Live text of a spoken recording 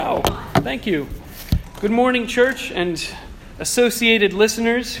Thank you. Good morning, church, and associated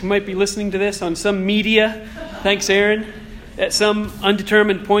listeners who might be listening to this on some media. Thanks, Aaron. At some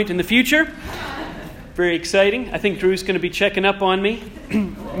undetermined point in the future. Very exciting. I think Drew's going to be checking up on me,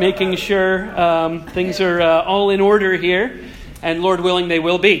 making sure things are all in order here, and Lord willing, they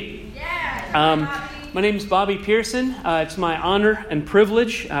will be. My name is Bobby Pearson. It's my honor and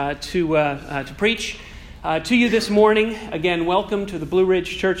privilege to preach to you this morning. Again, welcome to the Blue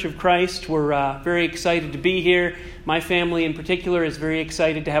Ridge Church of Christ. We're very excited to be here. My family in particular is very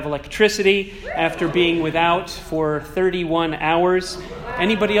excited to have electricity after being without for 31 hours.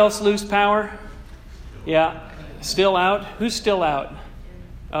 Anybody else lose power? Yeah. Still out? Who's still out?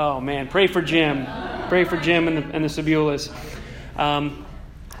 Oh, man. Pray for Jim. Pray for Jim and the Sabulas.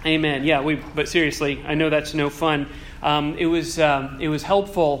 Amen. Yeah, but seriously, I know that's no fun. It was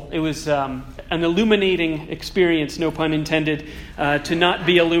helpful. It was an illuminating experience, no pun intended, to not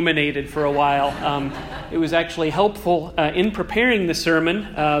be illuminated for a while. It was actually helpful in preparing the sermon.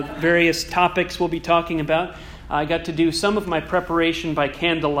 Various topics we'll be talking about. I got to do some of my preparation by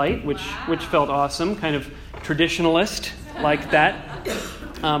candlelight, which felt awesome, kind of traditionalist like that.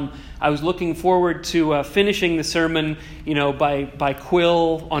 I was looking forward to finishing the sermon, by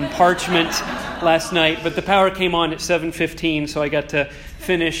quill on parchment last night, but the power came on at 7:15, so I got to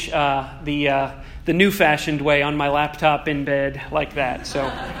finish the new-fashioned way on my laptop in bed like that.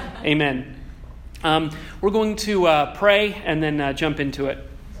 So, amen. We're going to pray and then jump into it.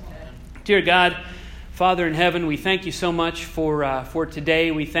 Dear God, Father in heaven, we thank you so much for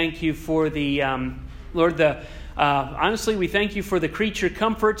today. We thank you for the Lord, honestly, we thank you for the creature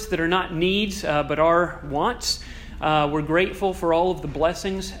comforts that are not needs, but are wants. We're grateful for all of the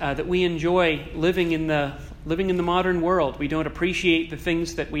blessings that we enjoy living in the modern world. We don't appreciate the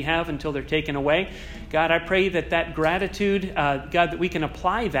things that we have until they're taken away. God, I pray that gratitude, God, that we can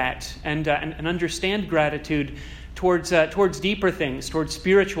apply that and understand gratitude towards deeper things, towards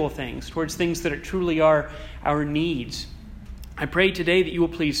spiritual things, towards things that truly are our needs. I pray today that you will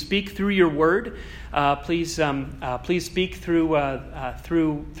please speak through your word. Please speak through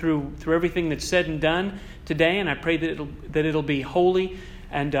everything that's said and done today, and I pray that it'll be holy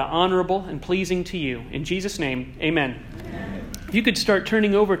and honorable and pleasing to you. In Jesus' name, amen. If you could start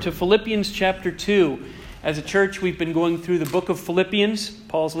turning over to Philippians chapter 2. As a church, we've been going through the book of Philippians,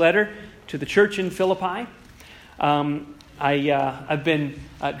 Paul's letter to the church in Philippi.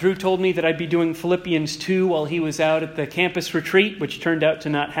 Drew told me that I'd be doing Philippians 2 while he was out at the campus retreat, which turned out to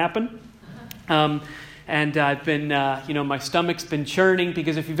not happen. And I've been, my stomach's been churning,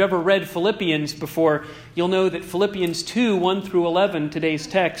 because if you've ever read Philippians before, you'll know that Philippians 2, 1 through 11, today's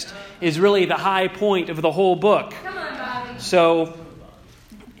text, is really the high point of the whole book. Come on, Bobby. So,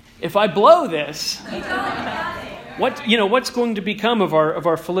 if I blow this, what's going to become of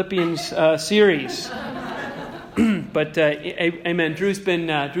our Philippians series? But amen. Drew's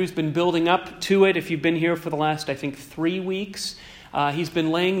been building up to it. If you've been here for the last, I think, 3 weeks, he's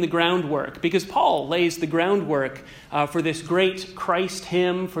been laying the groundwork, because Paul lays the groundwork for this great Christ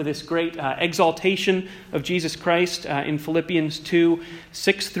hymn, for this great exaltation of Jesus Christ in Philippians 2,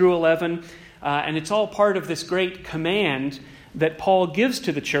 6 through 11. And it's all part of this great command that Paul gives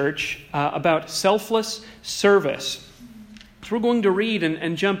to the church about selfless service. So we're going to read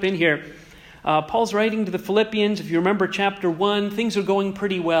and jump in here. Paul's writing to the Philippians. If you remember chapter 1, things are going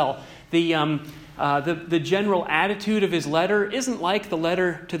pretty well. The general attitude of his letter isn't like the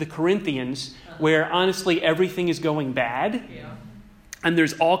letter to the Corinthians, where honestly everything is going bad. Yeah. And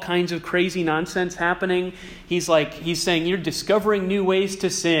there's all kinds of crazy nonsense happening. He's saying you're discovering new ways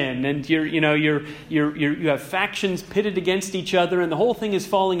to sin, and you have factions pitted against each other, and the whole thing is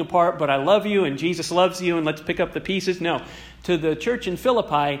falling apart. But I love you, and Jesus loves you, and let's pick up the pieces. No, to the church in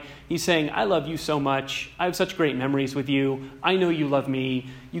Philippi, he's saying, I love you so much. I have such great memories with you. I know you love me.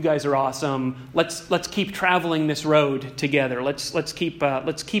 You guys are awesome. Let's keep traveling this road together. Let's keep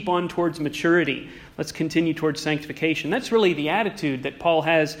on towards maturity. Let's continue towards sanctification. That's really the attitude that Paul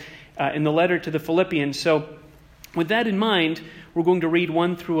has in the letter to the Philippians. So with that in mind, we're going to read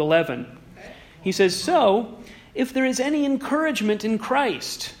 1 through 11. He says, so if there is any encouragement in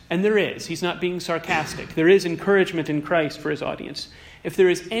Christ, and there is, he's not being sarcastic, there is encouragement in Christ for his audience. If there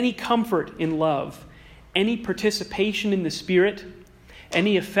is any comfort in love, any participation in the Spirit,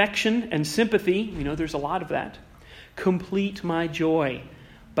 any affection and sympathy, there's a lot of that, complete my joy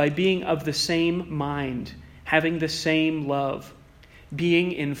by being of the same mind, having the same love,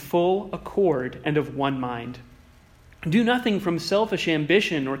 being in full accord and of one mind. Do nothing from selfish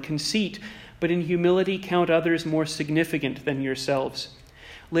ambition or conceit, but in humility count others more significant than yourselves.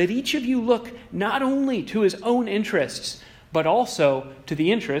 Let each of you look not only to his own interests, but also to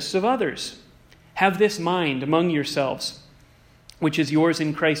the interests of others. Have this mind among yourselves, which is yours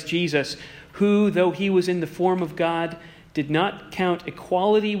in Christ Jesus, who, though he was in the form of God, did not count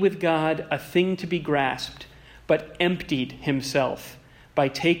equality with God a thing to be grasped, but emptied himself by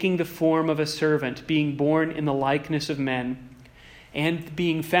taking the form of a servant, being born in the likeness of men. And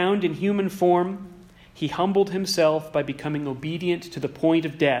being found in human form, he humbled himself by becoming obedient to the point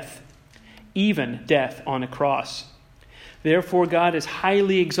of death, even death on a cross. Therefore God has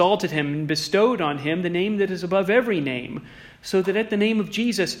highly exalted him and bestowed on him the name that is above every name, so that at the name of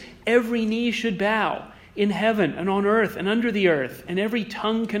Jesus every knee should bow, in heaven and on earth and under the earth, and every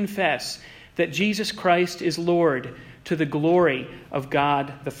tongue confess that Jesus Christ is Lord, to the glory of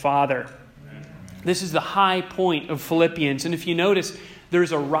God the Father. This is the high point of Philippians. And if you notice,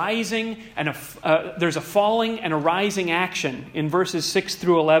 there's a rising and there's a falling and a rising action in verses 6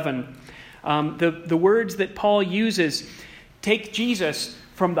 through 11. The words that Paul uses take Jesus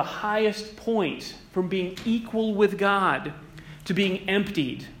from the highest point, from being equal with God, to being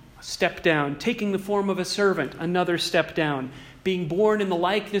emptied, a step down, taking the form of a servant, another step down, being born in the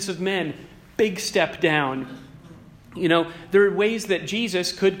likeness of men, big step down. You know, there are ways that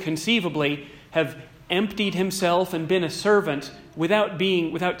Jesus could conceivably have emptied himself and been a servant without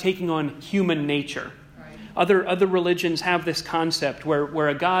taking on human nature. Right. Other religions have this concept where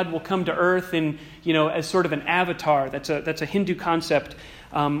a God will come to earth as sort of an avatar. That's a Hindu concept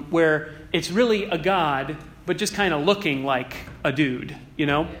where it's really a God, but just kind of looking like a dude, you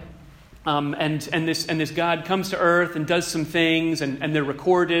know. And this God comes to earth and does some things, and they're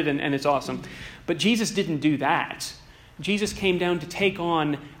recorded, and it's awesome. But Jesus didn't do that. Jesus came down to take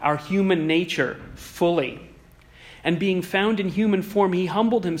on our human nature fully. And being found in human form, he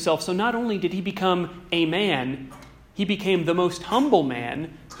humbled himself. So not only did he become a man, he became the most humble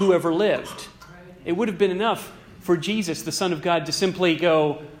man who ever lived. It would have been enough for Jesus, the Son of God, to simply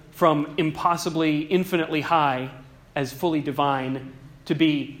go from impossibly, infinitely high as fully divine to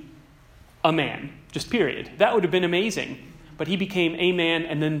be a man, just period. That would have been amazing. But he became a man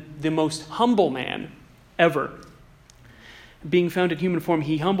and then the most humble man ever. Being found in human form,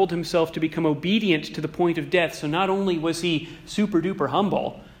 he humbled himself to become obedient to the point of death. So not only was he super duper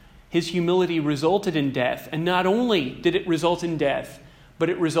humble, his humility resulted in death. And not only did it result in death, but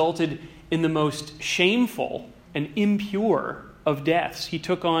it resulted in the most shameful and impure of deaths. He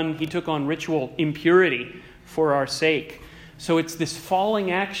took on ritual impurity for our sake. So it's this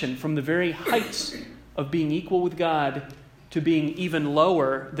falling action from the very heights of being equal with God to being even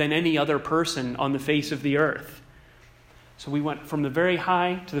lower than any other person on the face of the earth. So we went from the very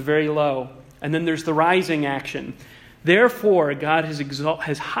high to the very low. And then there's the rising action. Therefore, God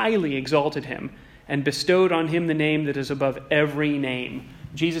has highly exalted him and bestowed on him the name that is above every name.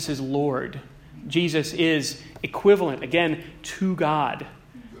 Jesus is Lord. Jesus is equivalent, again, to God.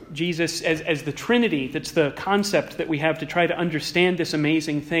 Jesus, as the Trinity, that's the concept that we have to try to understand this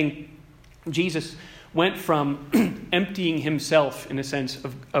amazing thing. Jesus went from emptying himself, in a sense,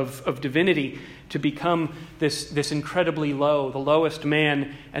 of divinity to become this incredibly low, the lowest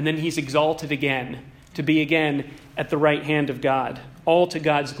man, and then he's exalted again, to be again at the right hand of God, all to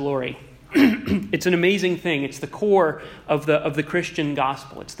God's glory. It's an amazing thing. It's the core of the Christian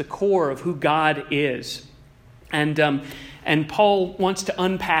gospel. It's the core of who God is. And Paul wants to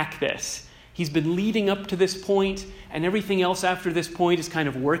unpack this. He's been leading up to this point, and everything else after this point is kind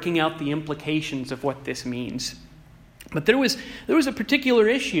of working out the implications of what this means. But there was a particular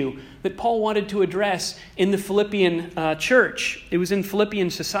issue that Paul wanted to address in the Philippian church. It was in Philippian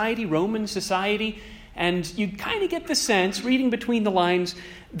society, Roman society, and you kind of get the sense, reading between the lines,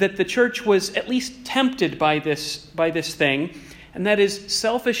 that the church was at least tempted by this thing, and that is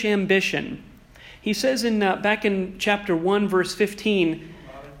selfish ambition. He says back in chapter 1, verse 15,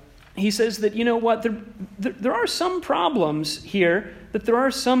 he says that, you know what, there are some problems here, that there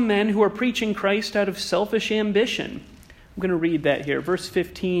are some men who are preaching Christ out of selfish ambition. I'm going to read that here. Verse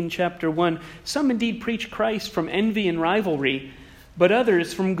 15, chapter 1. Some indeed preach Christ from envy and rivalry, but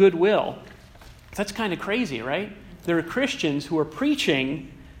others from goodwill. That's kind of crazy, right? There are Christians who are preaching,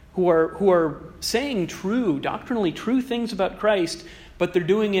 who are saying doctrinally true things about Christ, but they're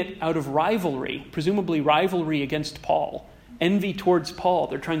doing it out of rivalry, presumably rivalry against Paul. Envy towards Paul.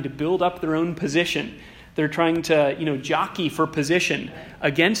 They're trying to build up their own position. They're trying to, jockey for position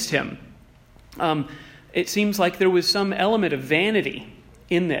against him. It seems like there was some element of vanity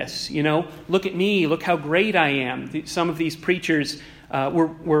in this. Look at me. Look how great I am. Some of these preachers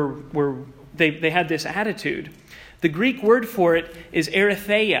they had this attitude. The Greek word for it is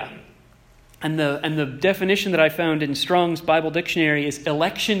eritheia, and the definition that I found in Strong's Bible Dictionary is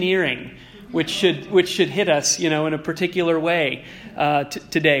electioneering, which should hit us, in a particular way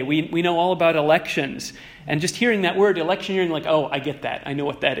today. We know all about elections, and just hearing that word electioneering, like, oh, I get that. I know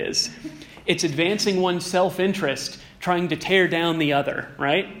what that is. It's advancing one's self-interest, trying to tear down the other,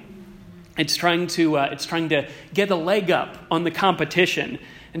 right? It's trying to get a leg up on the competition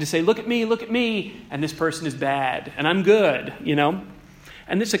and to say, look at me, and this person is bad, and I'm good,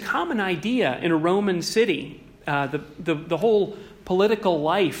 And it's a common idea in a Roman city. The whole political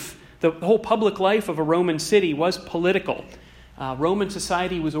life, the whole public life of a Roman city was political. Roman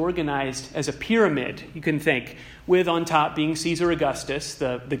society was organized as a pyramid, you can think, with on top being Caesar Augustus,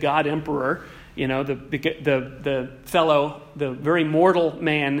 the god emperor, the fellow, the very mortal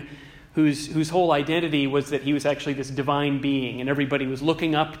man whose whole identity was that he was actually this divine being, and everybody was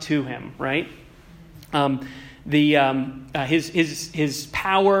looking up to him, right? His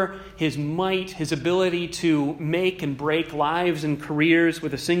power, his might, his ability to make and break lives and careers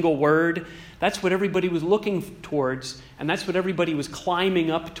with a single word, that's what everybody was looking towards, and that's what everybody was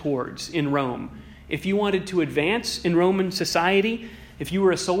climbing up towards in Rome. If you wanted to advance in Roman society, if you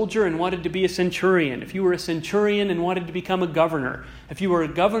were a soldier and wanted to be a centurion, if you were a centurion and wanted to become a governor, if you were a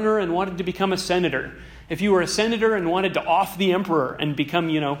governor and wanted to become a senator, if you were a senator and wanted to off the emperor and become,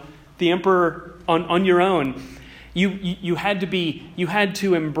 the emperor on your own, you had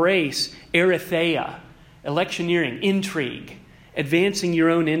to embrace erytheia, electioneering, intrigue, advancing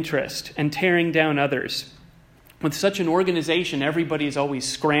your own interest and tearing down others. With such an organization, everybody is always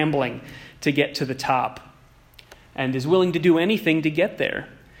scrambling to get to the top and is willing to do anything to get there.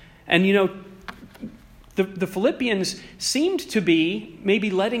 And the Philippians seemed to be maybe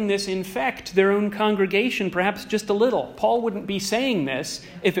letting this infect their own congregation perhaps just a little. Paul wouldn't be saying this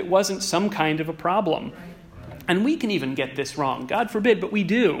if it wasn't some kind of a problem. And we can even get this wrong. God forbid, but we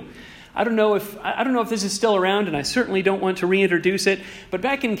do. I don't know if this is still around, and I certainly don't want to reintroduce it, but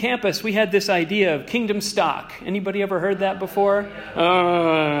back in campus we had this idea of kingdom stock. Anybody ever heard that before?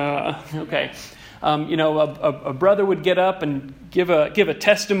 Okay. A brother would get up and give a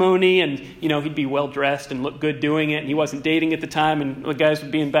testimony, and he'd be well dressed and look good doing it, and he wasn't dating at the time, and the guys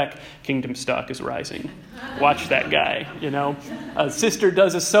would be in back, kingdom stock is rising. Watch that guy. A sister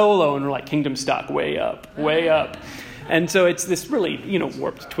does a solo, and we're like, kingdom stock way up, way up. And so it's this really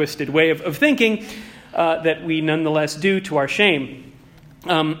warped, twisted way of thinking that we nonetheless do to our shame.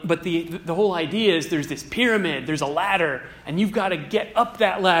 But the whole idea is there's this pyramid, there's a ladder, and you've got to get up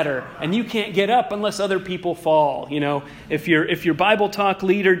that ladder, and you can't get up unless other people fall. If your Bible talk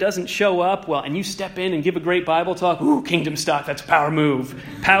leader doesn't show up, well, and you step in and give a great Bible talk, ooh, kingdom stock, that's power move.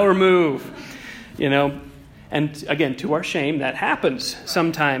 And again, to our shame, that happens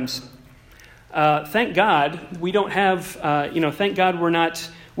sometimes. Thank God we don't have. Thank God we're not.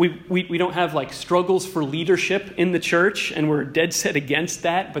 We don't have like struggles for leadership in the church, and we're dead set against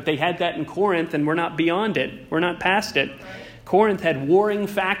that. But they had that in Corinth, and we're not beyond it. We're not past it. Corinth had warring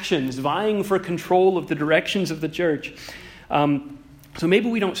factions vying for control of the directions of the church. So maybe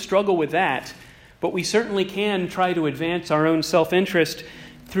we don't struggle with that, but we certainly can try to advance our own self-interest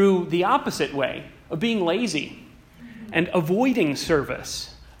through the opposite way of being lazy and avoiding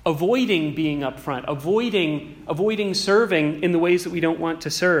service, avoiding being up front, avoiding serving in the ways that we don't want to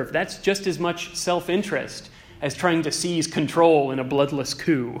serve. That's just as much self-interest as trying to seize control in a bloodless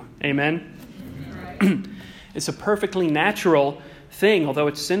coup. Amen? It's a perfectly natural thing, although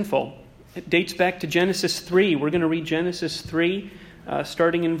it's sinful. It dates back to Genesis 3. We're going to read Genesis 3,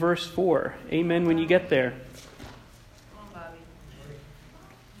 starting in verse 4. Amen when you get there.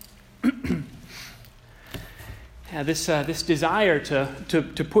 Yeah, this desire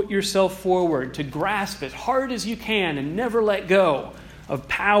to put yourself forward, to grasp as hard as you can and never let go of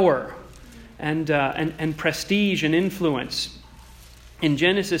power and prestige and influence. In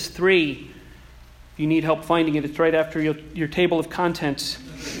Genesis 3, if you need help finding it, it's right after your table of contents.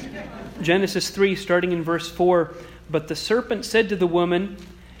 Genesis 3, starting in verse 4, "But the serpent said to the woman,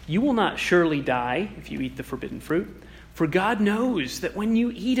 'You will not surely die if you eat the forbidden fruit. For God knows that when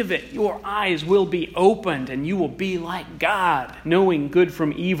you eat of it, your eyes will be opened, and you will be like God, knowing good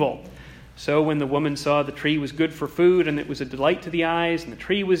from evil.' So when the woman saw the tree was good for food, and it was a delight to the eyes, and the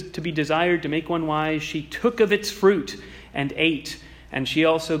tree was to be desired to make one wise, she took of its fruit and ate. And she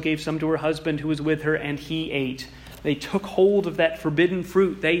also gave some to her husband who was with her, and he ate." They took hold of that forbidden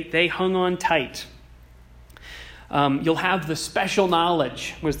fruit. They hung on tight. You'll have the special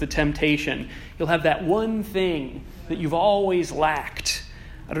knowledge, was the temptation. You'll have that one thing that you've always lacked.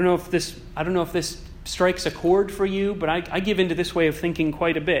 I don't know if this strikes a chord for you, but I give into this way of thinking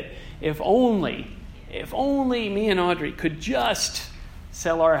quite a bit. If only me and Audrey could just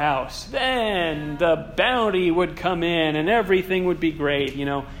sell our house, then the bounty would come in and everything would be great.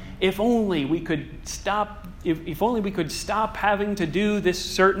 if only we could stop, if only we could stop having to do this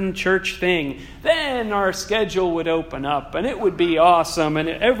certain church thing, then our schedule would open up and it would be awesome and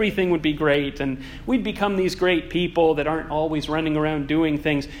everything would be great and we'd become these great people that aren't always running around doing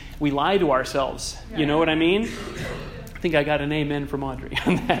things. We lie to ourselves. You know what I mean? I think I got an amen from Audrey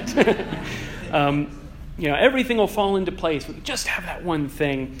on that. Everything will fall into place. We just have that one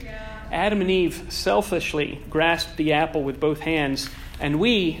thing. Yeah. Adam and Eve selfishly grasped the apple with both hands, and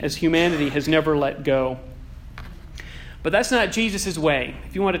we, as humanity, has never let go. But that's not Jesus' way.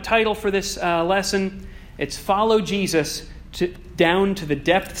 If you want a title for this lesson, it's Follow Jesus Down to the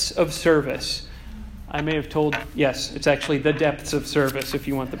Depths of Service. I may have told, yes, it's actually The Depths of Service, if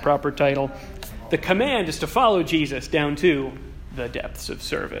you want the proper title. The command is to follow Jesus down to the depths of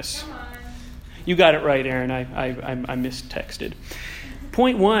service. You got it right, Aaron. I mistexted.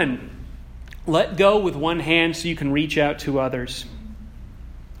 Point 1, let go with one hand so you can reach out to others.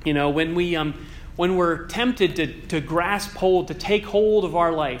 When we're tempted to grasp hold, to take hold of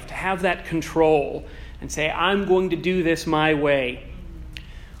our life, to have that control and say, I'm going to do this my way.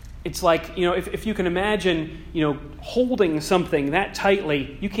 It's like, if you can imagine, holding something that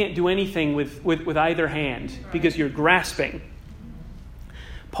tightly, you can't do anything with either hand because you're grasping.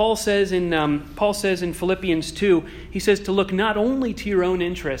 Paul says in Philippians 2, he says to look not only to your own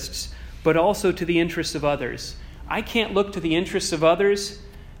interests, but also to the interests of others. I can't look to the interests of others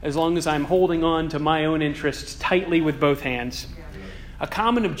as long as I'm holding on to my own interests tightly with both hands. A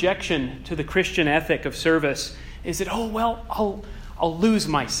common objection to the Christian ethic of service is that, I'll lose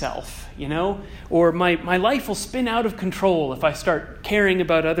myself, or my life will spin out of control if I start caring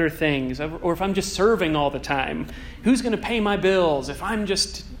about other things, or if I'm just serving all the time. Who's going to pay my bills if I'm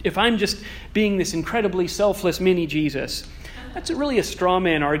just being this incredibly selfless mini Jesus? That's really a straw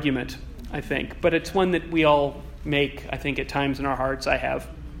man argument, I think, but it's one that we all make, I think, at times in our hearts. I have.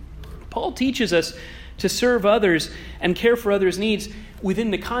 Paul teaches us to serve others and care for others' needs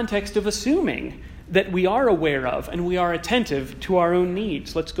within the context of assuming that we are aware of and we are attentive to our own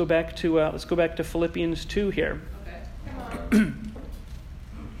needs. Let's go back to Philippians 2 here. Okay, come on.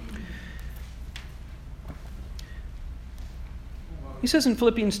 He says in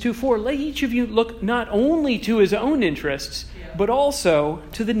Philippians 2:4, let each of you look not only to his own interests, but also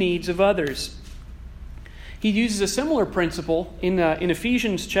to the needs of others. He uses a similar principle in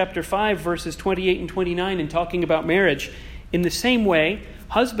Ephesians chapter 5, verses 28 and 29 in talking about marriage. In the same way,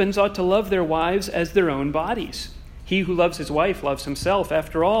 husbands ought to love their wives as their own bodies. He who loves his wife loves himself.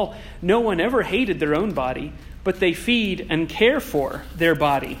 After all, no one ever hated their own body, but they feed and care for their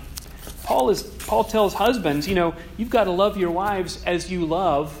body. Paul tells husbands, you've got to love your wives as you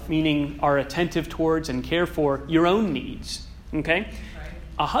love, meaning are attentive towards and care for your own needs. Okay? Right.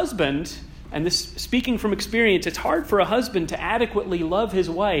 A husband, and this speaking from experience, it's hard for a husband to adequately love his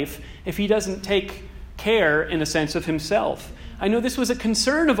wife if he doesn't take care, in a sense, of himself. I know this was a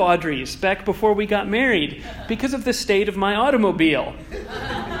concern of Audrey's back before we got married because of the state of my automobile.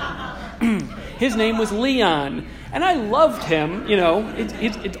 His name was Leon, and I loved him.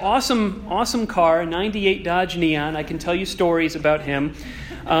 It's awesome car, 98 Dodge Neon. I can tell you stories about him.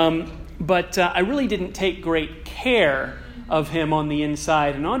 But I really didn't take great care of him on the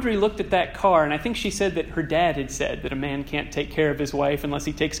inside. And Audrey looked at that car, and I think she said that her dad had said that a man can't take care of his wife unless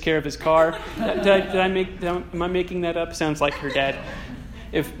he takes care of his car. Am I making that up? Sounds like her dad.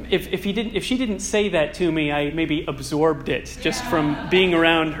 If she didn't say that to me, I maybe absorbed it just from being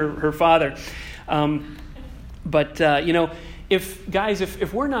around her father.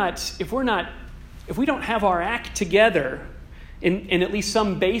 If we don't have our act together in at least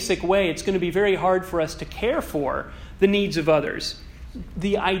some basic way, it's going to be very hard for us to care for the needs of others.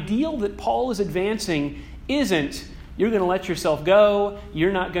 The ideal that Paul is advancing isn't you're going to let yourself go,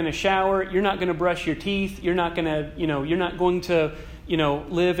 you're not going to shower, you're not going to brush your teeth, you're not going to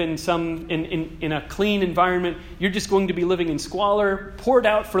live in a clean environment. You're just going to be living in squalor, poured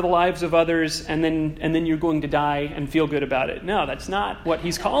out for the lives of others, and then you're going to die and feel good about it. No, that's not what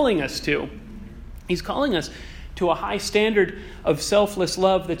he's calling us to. He's calling us to a high standard of selfless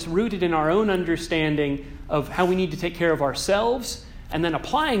love that's rooted in our own understanding of how we need to take care of ourselves and then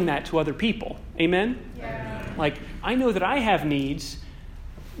applying that to other people. Amen? Yeah. Like, I know that I have needs.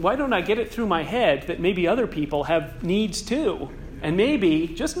 Why don't I get it through my head that maybe other people have needs too? And maybe,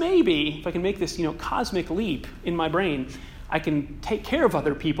 just maybe, if I can make this, cosmic leap in my brain, I can take care of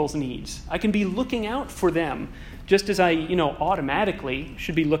other people's needs. I can be looking out for them, just as I, automatically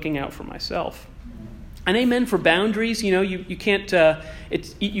should be looking out for myself. And amen for boundaries. You can't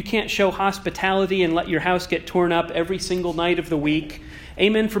you can't show hospitality and let your house get torn up every single night of the week.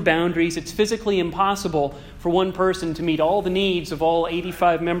 Amen for boundaries. It's physically impossible for one person to meet all the needs of all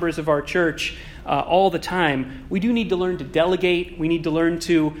 85 members of our church all the time. We do need to learn to delegate. We need to learn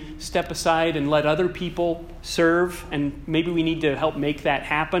to step aside and let other people serve, and maybe we need to help make that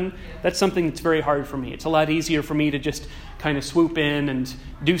happen. That's something that's very hard for me. It's a lot easier for me to just kind of swoop in and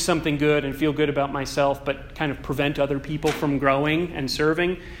do something good and feel good about myself, but kind of prevent other people from growing and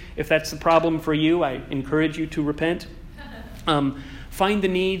serving. If that's the problem for you, I encourage you to repent. Find the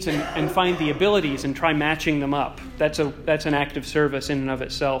needs and find the abilities and try matching them up. That's an act of service in and of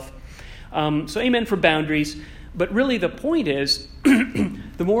itself. So amen for boundaries. But really the point is,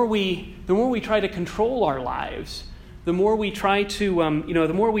 the more we try to control our lives, the more we try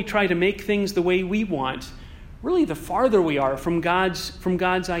to make things the way we want, really the farther we are from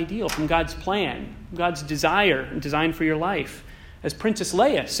God's ideal, from God's plan, God's desire and design for your life. As Princess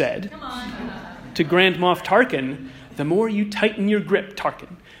Leia said to Grand Moff Tarkin, the more you tighten your grip,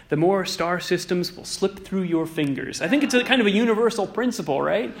 Tarkin, the more star systems will slip through your fingers. I think it's a kind of a universal principle,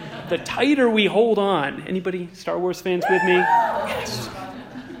 right? The tighter we hold on. Anybody Star Wars fans with me? Yes.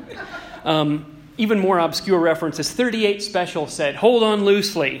 Even more obscure references. 38 Special said, "Hold on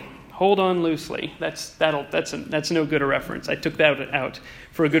loosely. Hold on loosely." That's no good a reference. I took that out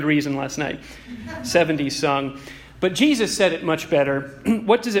for a good reason last night. 70s song. But Jesus said it much better.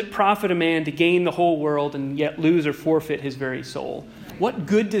 What does it profit a man to gain the whole world and yet lose or forfeit his very soul? What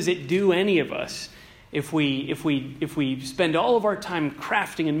good does it do any of us if we spend all of our time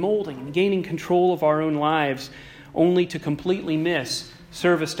crafting and molding and gaining control of our own lives only to completely miss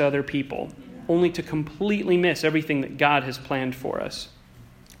service to other people, only to completely miss everything that God has planned for us?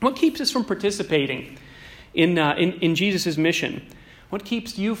 What keeps us from participating in Jesus' mission? What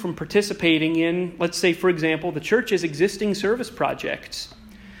keeps you from participating in, let's say, for example, the church's existing service projects?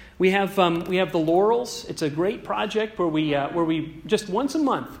 We have the Laurels. It's a great project where we just once a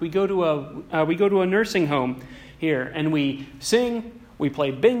month we go to a nursing home here, and we sing, we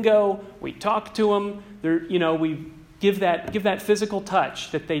play bingo, we talk to them. We give that physical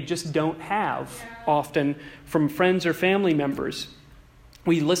touch that they just don't have often from friends or family members.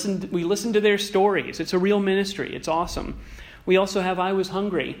 We listen to their stories. It's a real ministry. It's awesome. We also have I Was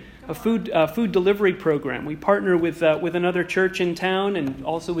Hungry, a food delivery program. We partner with another church in town and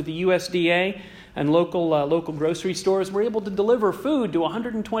also with the USDA and local grocery stores. We're able to deliver food to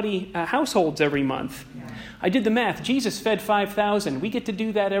 120 households every month. I did the math. Jesus fed 5,000. We get to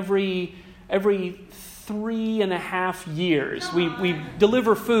do that every 3.5 years. We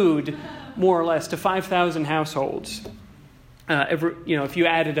deliver food more or less to 5,000 households. If you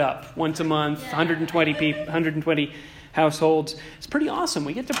add it up, once a month, 120 households. It's pretty awesome.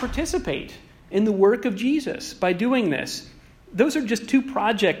 We get to participate in the work of Jesus by doing this. Those are just two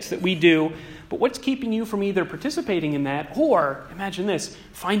projects that we do, but what's keeping you from either participating in that or, imagine this,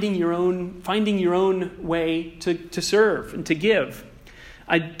 finding your own way to serve and to give?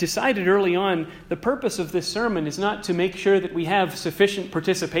 I decided early on the purpose of this sermon is not to make sure that we have sufficient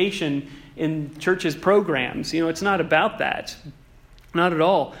participation in church's programs. It's not about that. Not at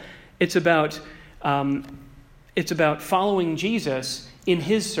all. It's about following Jesus in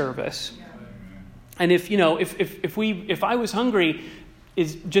his service. And if I Was Hungry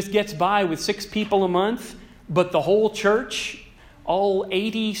just gets by with 6 people a month, but the whole church, all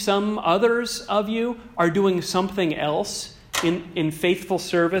 80 some others of you are doing something else in faithful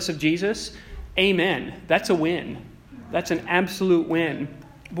service of Jesus, amen. That's a win. That's an absolute win.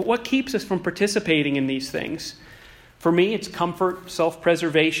 But what keeps us from participating in these things? For me, it's comfort,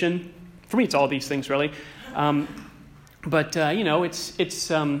 self-preservation. For me, it's all these things, really.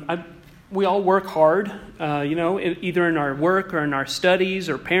 We all work hard, either in our work or in our studies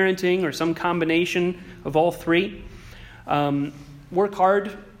or parenting or some combination of all three. Work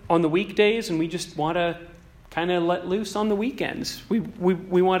hard on the weekdays, and we just want to kind of let loose on the weekends. We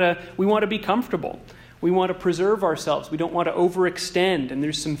want to be comfortable. We want to preserve ourselves. We don't want to overextend, and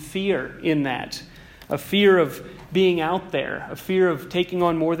there's some fear in that, a fear of being out there, a fear of taking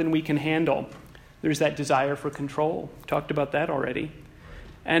on more than we can handle. There's that desire for control. Talked about that already.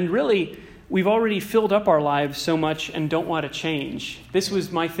 And really, we've already filled up our lives so much and don't want to change. This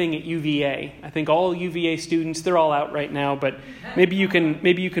was my thing at UVA. I think all UVA students, they're all out right now, but maybe you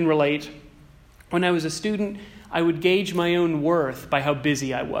can relate. When I was a student, I would gauge my own worth by how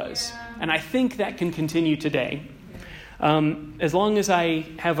busy I was. And I think that can continue today. As long as I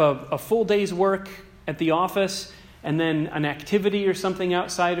have a full day's work at the office and then an activity or something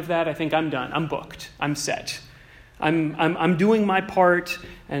outside of that, I think I'm done. I'm booked. I'm set. I'm doing my part,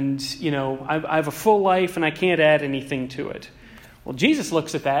 and I have a full life, and I can't add anything to it. Well, Jesus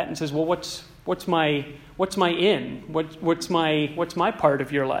looks at that and says, well, what's my in? What's my part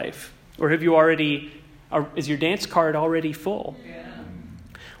of your life? Or is your dance card already full? Yeah.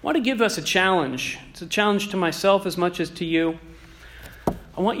 I want to give us a challenge. It's a challenge to myself as much as to you.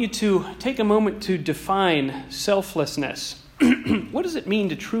 I want you to take a moment to define selflessness. What does it mean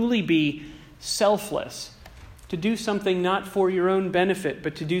to truly be selfless? To do something not for your own benefit,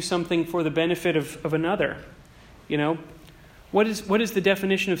 but to do something for the benefit of another. What is the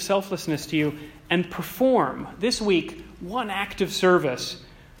definition of selflessness to you? And perform this week one act of service,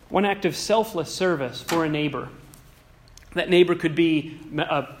 one act of selfless service for a neighbor. That neighbor could be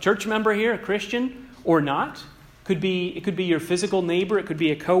a church member here, a Christian, or not. It could be your physical neighbor. It could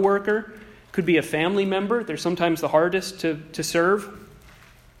be a coworker. It could be a family member. They're sometimes the hardest to serve.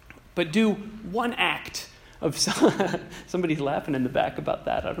 But do one act of somebody's laughing in the back about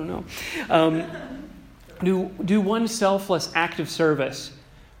that. I don't know. Do one selfless act of service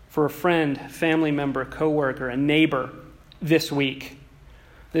for a friend, family member, coworker, a neighbor this week.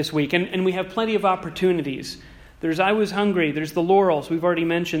 And we have plenty of opportunities. There's I Was Hungry. There's the Laurels. We've already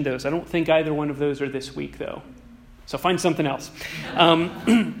mentioned those. I don't think either one of those are this week, though. So find something else.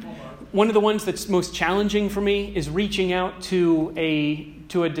 One of the ones that's most challenging for me is reaching out to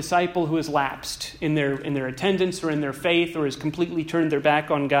a disciple who has lapsed in their attendance or in their faith or has completely turned their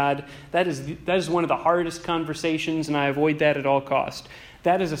back on God. That is one of the hardest conversations, and I avoid that at all cost.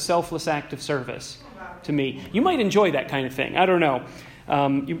 That is a selfless act of service to me. You might enjoy that kind of thing. I don't know.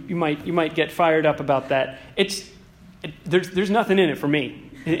 You might get fired up about that. There's nothing in it for me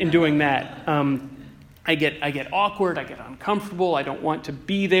in doing that. I get awkward. I get uncomfortable. I don't want to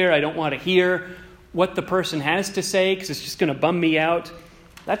be there. I don't want to hear what the person has to say because it's just going to bum me out.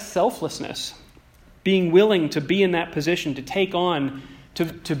 That's selflessness. Being willing to be in that position, to take on,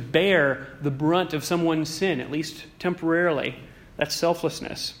 to bear the brunt of someone's sin, at least temporarily. That's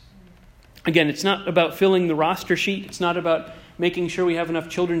selflessness. Again, it's not about filling the roster sheet. It's not about making sure we have enough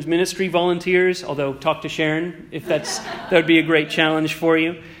children's ministry volunteers, although talk to Sharon if that would be a great challenge for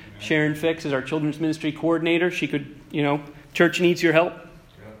you. Sharon Fix is our children's ministry coordinator. She could, church needs your help.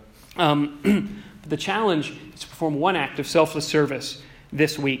 The challenge is to perform one act of selfless service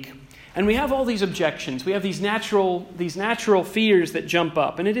this week. And we have all these objections. We have these natural fears that jump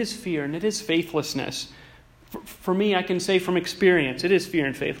up. And it is fear and it is faithlessness. For me, I can say from experience, it is fear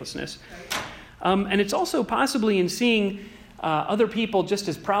and faithlessness. And it's also possibly in seeing other people just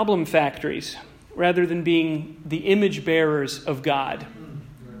as problem factories rather than being the image bearers of God.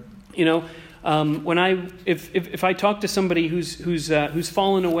 If I talk to somebody who's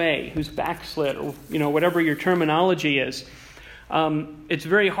fallen away, who's backslid, or whatever your terminology is, it's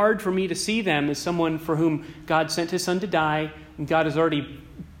very hard for me to see them as someone for whom God sent His Son to die, and God has already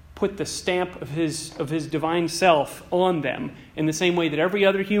put the stamp of His divine self on them in the same way that every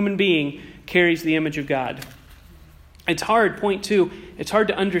other human being carries the image of God. It's hard. Point two, it's hard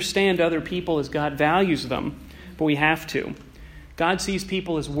to understand other people as God values them, but we have to. God sees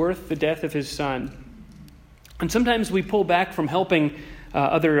people as worth the death of His Son. And sometimes we pull back from helping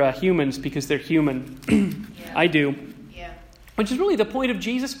other humans because they're human. Yeah. I do. Yeah. Which is really the point of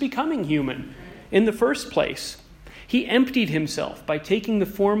Jesus becoming human in the first place. He emptied Himself by taking the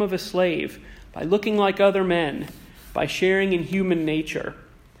form of a slave, by looking like other men, by sharing in human nature.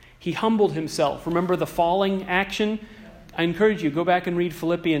 He humbled Himself. Remember the falling action? I encourage you, go back and read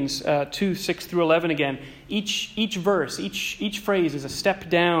Philippians 2, 6 through 11 again. Each verse, each phrase is a step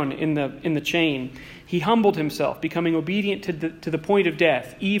down in the chain. He humbled Himself, becoming obedient to the point of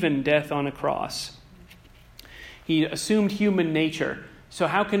death, even death on a cross. He assumed human nature. So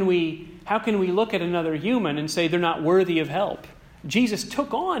how can we look at another human and say they're not worthy of help? Jesus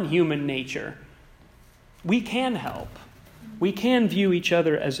took on human nature. We can help. We can view each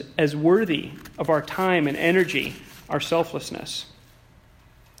other as worthy of our time and energy, our selflessness.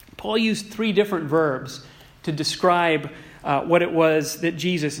 Paul used 3 different verbs to describe what it was that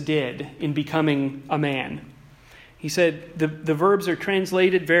Jesus did in becoming a man. He said the verbs are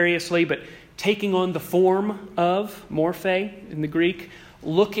translated variously, but taking on the form of, morphe in the Greek,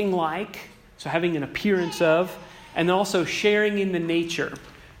 looking like, so having an appearance of, and then also sharing in the nature.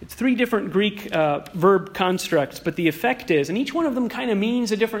 It's 3 different Greek verb constructs, but the effect is, and each one of them kind of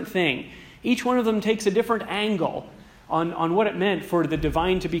means a different thing. Each one of them takes a different angle on what it meant for the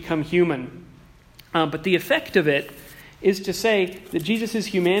divine to become human. But the effect of it is to say that Jesus'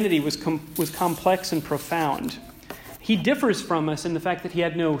 humanity was complex and profound. He differs from us in the fact that He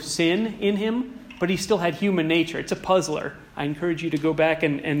had no sin in Him, but He still had human nature. It's a puzzler. I encourage you to go back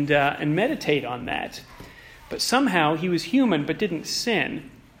and meditate on that. but somehow he was human but didn't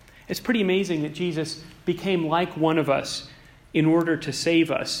sin. It's pretty amazing that Jesus became like one of us in order to save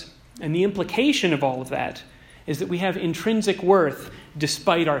us. And the implication of all of that is that we have intrinsic worth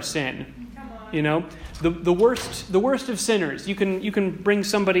despite our sin. You know, the worst of sinners. You can bring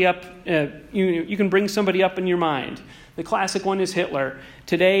somebody up. You can bring somebody up in your mind. The classic one is Hitler.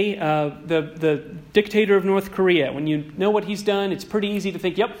 Today, the dictator of North Korea. When you know what he's done, it's pretty easy to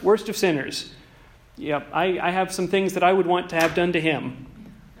think, "Yep, worst of sinners. Yep, I have some things that I would want to have done to him."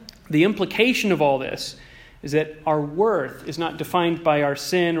 The implication of all this is that our worth is not defined by our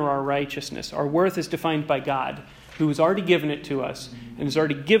sin or our righteousness. Our worth is defined by God, who has already given it to us and has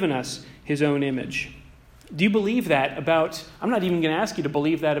already given us his own image. Do you believe that about, I'm not even going to ask you to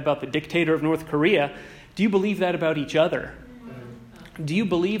believe that about the dictator of North Korea. Do you believe that about each other? Do you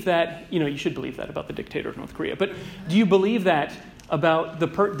believe that, you should believe that about the dictator of North Korea, but do you believe that about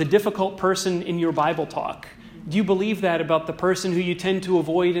the difficult person in your Bible talk? Do you believe that about the person who you tend to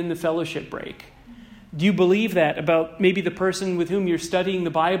avoid in the fellowship break? Do you believe that about maybe the person with whom you're studying the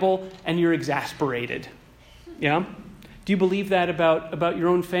Bible and you're exasperated? Yeah? Do you believe that about your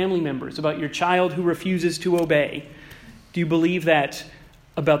own family members, about your child who refuses to obey? Do you believe that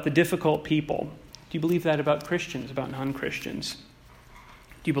about the difficult people? Do you believe that about Christians, about non-Christians?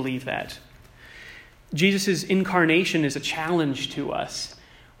 Do you believe that? Jesus' incarnation is a challenge to us.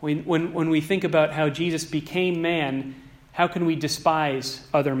 When we think about how Jesus became man, how can we despise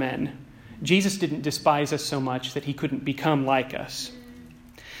other men? Jesus didn't despise us so much that he couldn't become like us.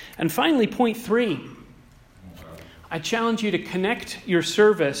 And finally, point 3. I challenge you to connect your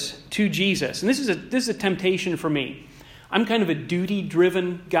service to Jesus. And this is a temptation for me. I'm kind of a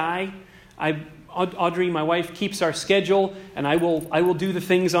duty-driven guy. Audrey, my wife, keeps our schedule, and I will do the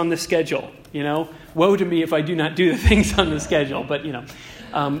things on the schedule. Woe to me if I do not do the things on the schedule. But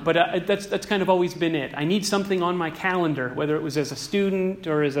that's kind of always been it. I need something on my calendar, whether it was as a student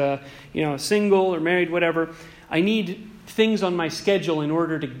or as a single or married, whatever. I need things on my schedule in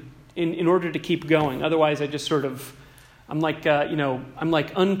order to keep going. Otherwise, I just sort of, I'm like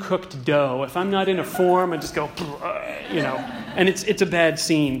uncooked dough. If I'm not in a form, I just go, and it's a bad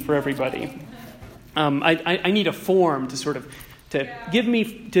scene for everybody. I need a form to sort of give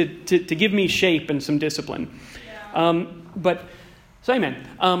me shape and some discipline. So amen.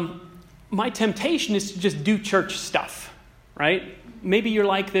 My temptation is to just do church stuff, right? Maybe you're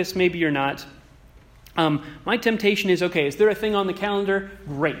like this, maybe you're not. My temptation is, okay, is there a thing on the calendar?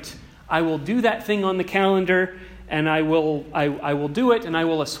 Great. I will do that thing on the calendar, and I will do it, and I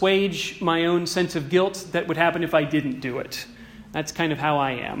will assuage my own sense of guilt that would happen if I didn't do it. That's kind of how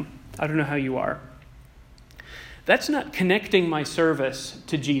I am. I don't know how you are. That's not connecting my service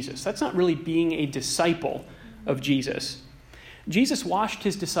to Jesus. That's not really being a disciple of Jesus. Jesus washed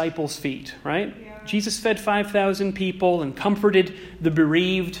his disciples' feet, right? Yeah. Jesus fed 5,000 people and comforted the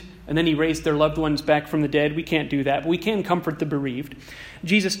bereaved, and then he raised their loved ones back from the dead. We can't do that, but we can comfort the bereaved.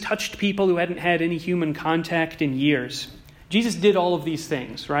 Jesus touched people who hadn't had any human contact in years. Jesus did all of these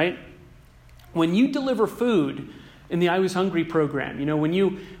things, right? When you deliver food in the I Was Hungry program, when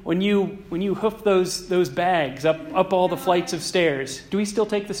you hoof those bags up all the flights of stairs, do we still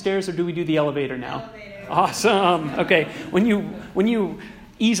take the stairs or do we do the elevator now? Elevator. Awesome. Okay. When you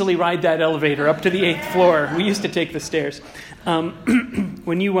easily ride that elevator up to the 8th floor, we used to take the stairs.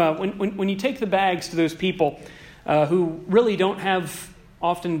 When you take the bags to those people who really don't have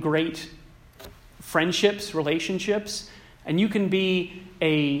often great friendships, relationships, and you can be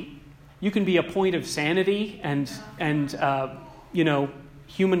a point of sanity and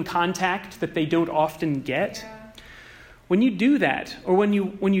human contact that they don't often get. When you do that, or when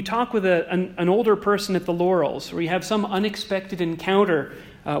you talk with an older person at the Laurels, or you have some unexpected encounter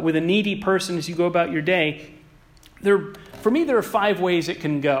with a needy person as you go about your day, for me there are 5 ways it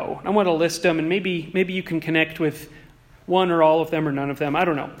can go. I want to list them, and maybe you can connect with one or all of them or none of them. I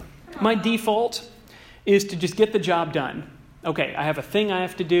don't know. My default is to just get the job done. Okay, I have a thing I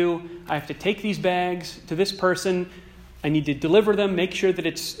have to do. I have to take these bags to this person. I need to deliver them, make sure that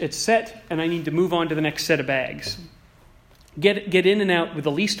it's set, and I need to move on to the next set of bags. Get in and out with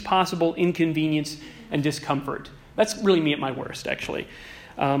the least possible inconvenience and discomfort. That's really me at my worst, actually.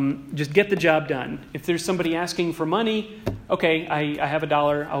 Just get the job done. If there's somebody asking for money, okay, I have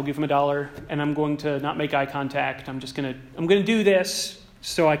 $1, I'll give them $1, and I'm going to not make eye contact. I'm going to do this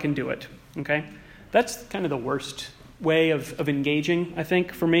so I can do it. Okay? That's kind of the worst way of engaging, I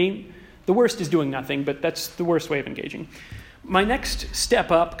think, for me. The worst is doing nothing, but that's the worst way of engaging. My next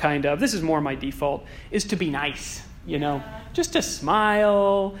step up, this is more my default, is to be nice. just to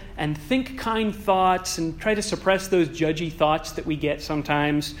smile and think kind thoughts and try to suppress those judgy thoughts that we get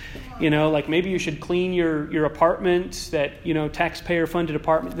sometimes. Like maybe you should clean your apartment, that, taxpayer-funded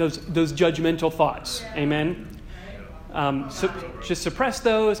apartment, those judgmental thoughts. Amen? So just suppress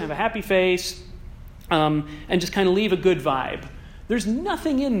those, have a happy face, and just kind of leave a good vibe. There's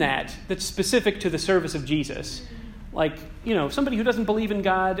nothing in that that's specific to the service of Jesus. Like, somebody who doesn't believe in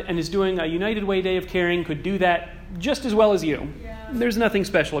God and is doing a United Way Day of Caring could do that just as well as you. Yeah. There's nothing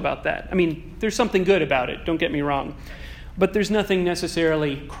special about that. I mean, there's something good about it, don't get me wrong. But there's nothing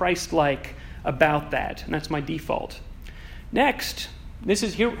necessarily Christ-like about that, and that's my default. Next,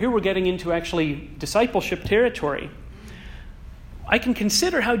 here we're getting into actually discipleship territory. I can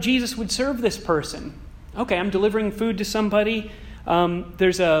consider how Jesus would serve this person. Okay, I'm delivering food to somebody.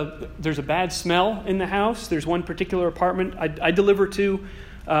 There's a bad smell in the house. There's one particular apartment I deliver to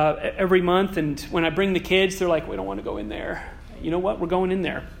every month, and when I bring the kids, they're like, "We don't want to go in there." You know what? We're going in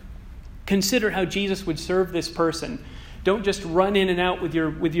there. Consider how Jesus would serve this person. Don't just run in and out with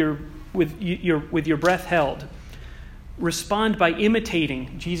your breath held. Respond by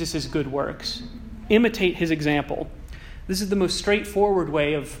imitating Jesus' good works. Imitate his example. This is the most straightforward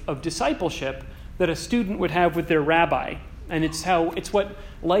way of discipleship that a student would have with their rabbi. And it's what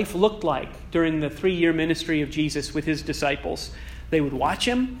life looked like during the 3-year ministry of Jesus with his disciples. They would watch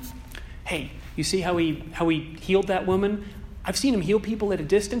him. Hey, you see how he healed that woman? I've seen him heal people at a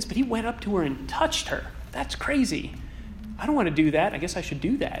distance, but he went up to her and touched her. That's crazy. I don't want to do that. I guess I should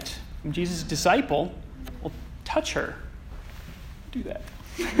do that. I'm Jesus' disciple. Well, touch her. Do that.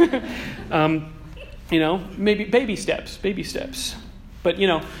 Maybe baby steps. But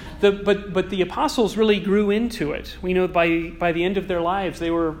but the apostles really grew into it. We know by the end of their lives,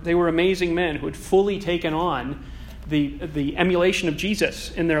 they were amazing men who had fully taken on the emulation of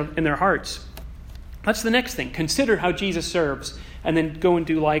Jesus in their hearts. That's the next thing. Consider how Jesus serves, and then go and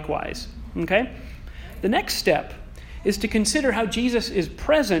do likewise. Okay? The next step is to consider how Jesus is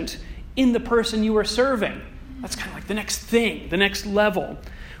present in the person you are serving. That's kind of like the next thing, the next level.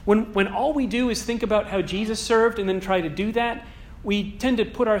 When all we do is think about how Jesus served and then try to do that, we tend to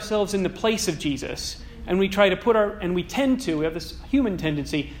put ourselves in the place of Jesus, and we have this human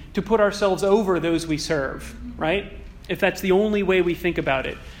tendency to put ourselves over those we serve, right? If that's the only way we think about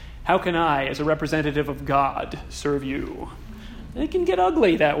it. How can I, as a representative of God, serve you? And it can get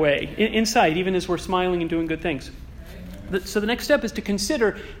ugly that way, inside, even as we're smiling and doing good things. So the next step is to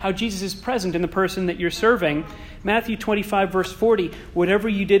consider how Jesus is present in the person that you're serving. Matthew 25, verse 40, "Whatever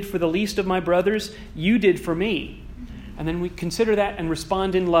you did for the least of my brothers, you did for me." And then we consider that and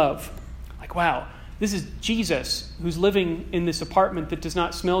respond in love. Like, wow, this is Jesus who's living in this apartment that does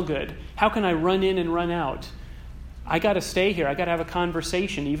not smell good. How can I run in and run out? I got to stay here. I got to have a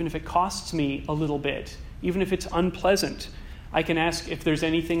conversation, even if it costs me a little bit, even if it's unpleasant. I can ask if there's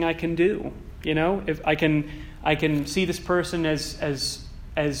anything I can do. If I can see this person as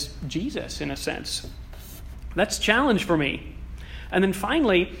Jesus in a sense. That's a challenge for me. And then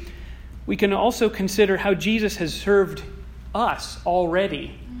finally, we can also consider how Jesus has served us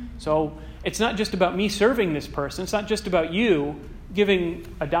already. So it's not just about me serving this person. It's not just about you giving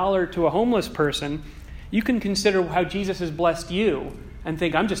 $1 to a homeless person. You can consider how Jesus has blessed you and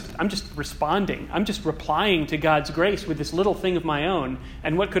think, I'm just responding. I'm just replying to God's grace with this little thing of my own.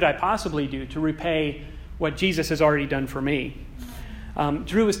 And what could I possibly do to repay what Jesus has already done for me?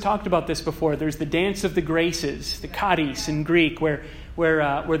 Drew has talked about this before. There's the dance of the graces, the charis in Greek, where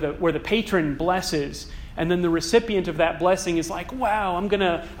the patron blesses, and then the recipient of that blessing is like, wow, I'm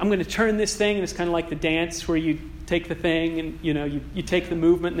gonna turn this thing, and it's kind of like the dance where you take the thing and you take the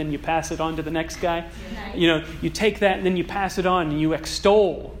movement and then you pass it on to the next guy. You take that and then you pass it on and you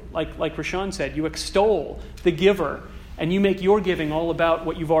extol, like Rashawn said, you extol the giver, and you make your giving all about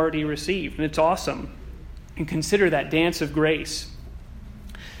what you've already received, and it's awesome. And consider that dance of grace.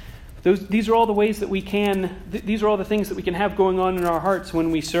 These are all the ways that we can. These are all the things that we can have going on in our hearts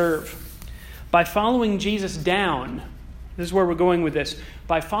when we serve. By following Jesus down, this is where we're going with this.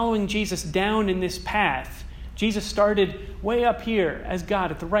 By following Jesus down in this path, Jesus started way up here as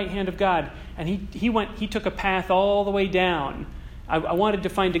God at the right hand of God, and he took a path all the way down. I wanted to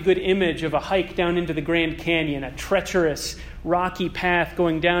find a good image of a hike down into the Grand Canyon, a treacherous, rocky path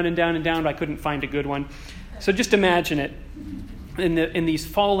going down and down and down, but I couldn't find a good one. So just imagine it. In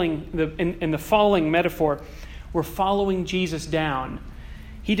the falling metaphor, we're following Jesus down.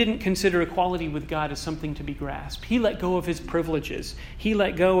 He didn't consider equality with God as something to be grasped. He let go of his privileges. He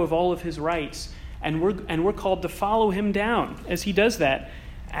let go of all of his rights. And we're called to follow him down as he does that.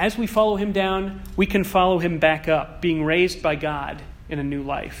 As we follow him down, we can follow him back up, being raised by God in a new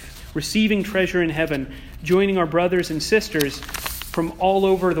life, receiving treasure in heaven, joining our brothers and sisters from all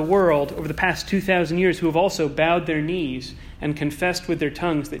over the world over the past 2,000 years who have also bowed their knees and confessed with their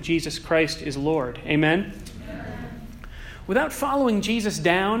tongues that Jesus Christ is Lord. Amen? Amen. Without following Jesus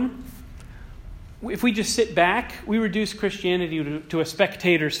down, if we just sit back, we reduce Christianity to a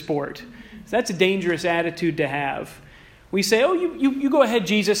spectator sport. So that's a dangerous attitude to have. We say, oh, you go ahead,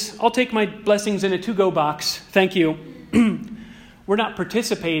 Jesus. I'll take my blessings in a to-go box. Thank you. We're not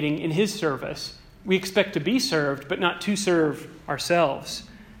participating in his service. We expect to be served, but not to serve ourselves.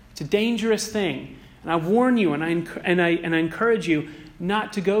 It's a dangerous thing. And I warn you and I encourage you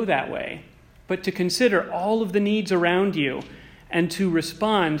not to go that way, but to consider all of the needs around you and to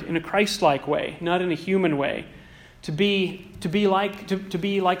respond in a Christ-like way, not in a human way. To be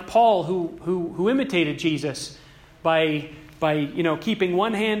like Paul, who imitated Jesus by keeping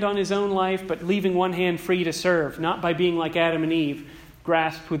one hand on his own life, but leaving one hand free to serve, not by being like Adam and Eve,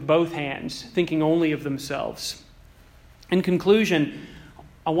 grasped with both hands, thinking only of themselves. In conclusion,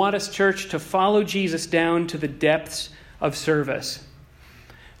 I want us, church, to follow Jesus down to the depths of service.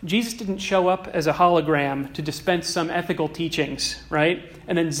 Jesus didn't show up as a hologram to dispense some ethical teachings, right?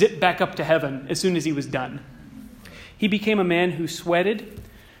 And then zip back up to heaven as soon as he was done. He became a man who sweated,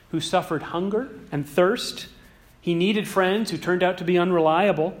 who suffered hunger and thirst. He needed friends who turned out to be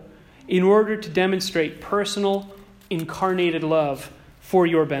unreliable in order to demonstrate personal, incarnated love for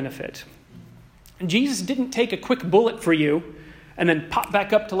your benefit. And Jesus didn't take a quick bullet for you and then pop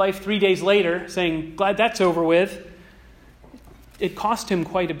back up to life 3 days later saying, glad that's over with. It cost him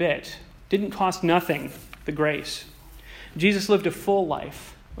quite a bit. Didn't cost nothing, the grace. Jesus lived a full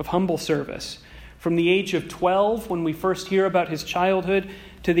life of humble service. From the age of 12, when we first hear about his childhood,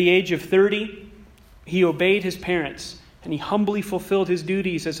 to the age of 30, he obeyed his parents, and he humbly fulfilled his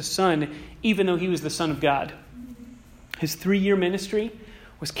duties as a son, even though he was the Son of God. His 3-year ministry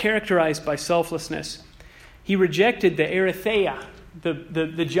was characterized by selflessness. He rejected the erytheia,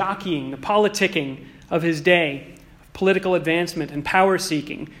 the jockeying, the politicking of his day, political advancement and power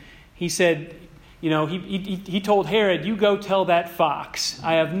seeking. He said, he told Herod, you go tell that fox,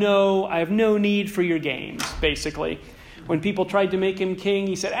 I have no need for your games, basically. When people tried to make him king,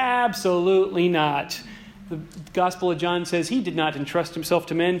 he said, absolutely not. The Gospel of John says he did not entrust himself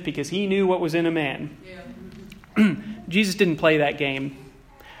to men because he knew what was in a man. Yeah. Jesus didn't play that game.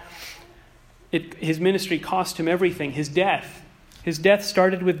 His ministry cost him everything. His death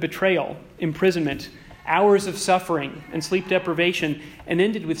started with betrayal, imprisonment, hours of suffering and sleep deprivation, and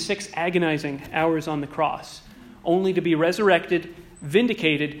ended with 6 agonizing hours on the cross, only to be resurrected,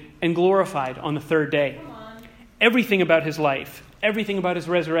 vindicated, and glorified on the 3rd day. Everything about his life, everything about his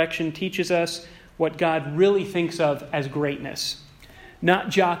resurrection teaches us what God really thinks of as greatness. Not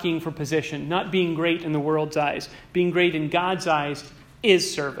jockeying for position, not being great in the world's eyes. Being great in God's eyes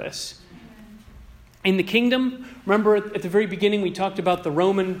is service. In the kingdom, remember at the very beginning we talked about the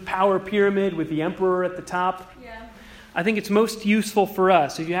Roman power pyramid with the emperor at the top? Yeah. I think it's most useful for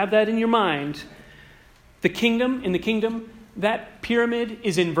us, if you have that in your mind, in the kingdom, that pyramid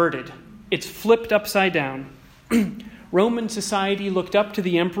is inverted. It's flipped upside down. Roman society looked up to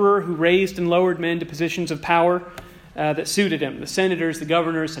the emperor who raised and lowered men to positions of power that suited him. The senators, the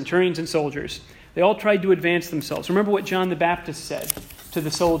governors, centurions, and soldiers. They all tried to advance themselves. Remember what John the Baptist said to the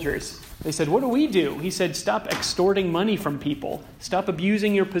soldiers. They said, what do we do? He said, stop extorting money from people. Stop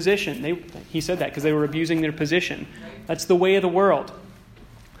abusing your position. He said that because they were abusing their position. That's the way of the world.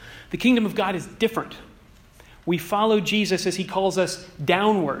 The kingdom of God is different. We follow Jesus as he calls us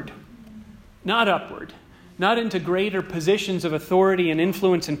downward, not upward. Not into greater positions of authority and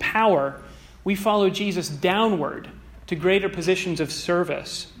influence and power. We follow Jesus downward to greater positions of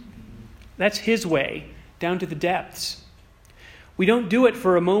service. That's his way, down to the depths. We don't do it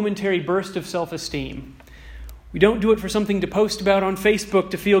for a momentary burst of self-esteem. We don't do it for something to post about on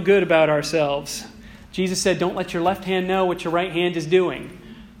Facebook to feel good about ourselves. Jesus said, don't let your left hand know what your right hand is doing.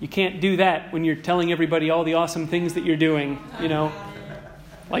 You can't do that when you're telling everybody all the awesome things that you're doing,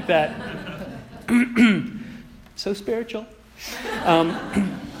 like that. So spiritual.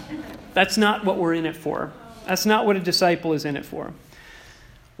 That's not what we're in it for. That's not what a disciple is in it for.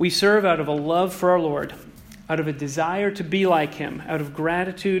 We serve out of a love for our Lord, out of a desire to be like him, out of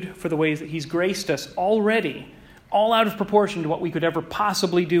gratitude for the ways that he's graced us already, all out of proportion to what we could ever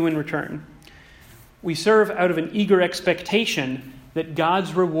possibly do in return. We serve out of an eager expectation that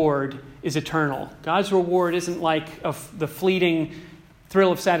God's reward is eternal. God's reward isn't like the fleeting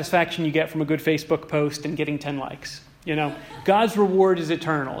thrill of satisfaction you get from a good Facebook post and getting 10 likes. God's reward is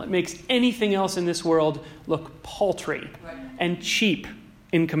eternal. It makes anything else in this world look paltry and cheap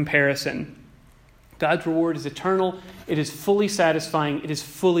in comparison. God's reward is eternal. It is fully satisfying. It is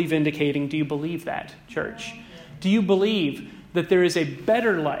fully vindicating. Do you believe that, church? Do you believe that there is a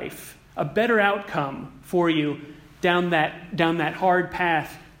better life, a better outcome for you down that hard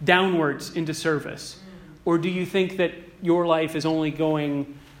path downwards into service? Or do you think that your life is only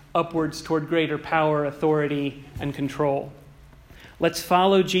going upwards toward greater power, authority, and control? Let's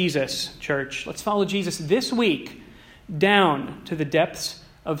follow Jesus, church. Let's follow Jesus this week down to the depths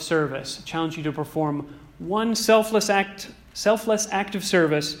of service. I challenge you to perform one selfless act of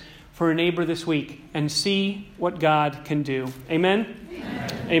service for a neighbor this week and see what God can do. Amen?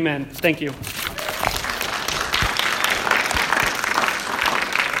 Amen. Thank you.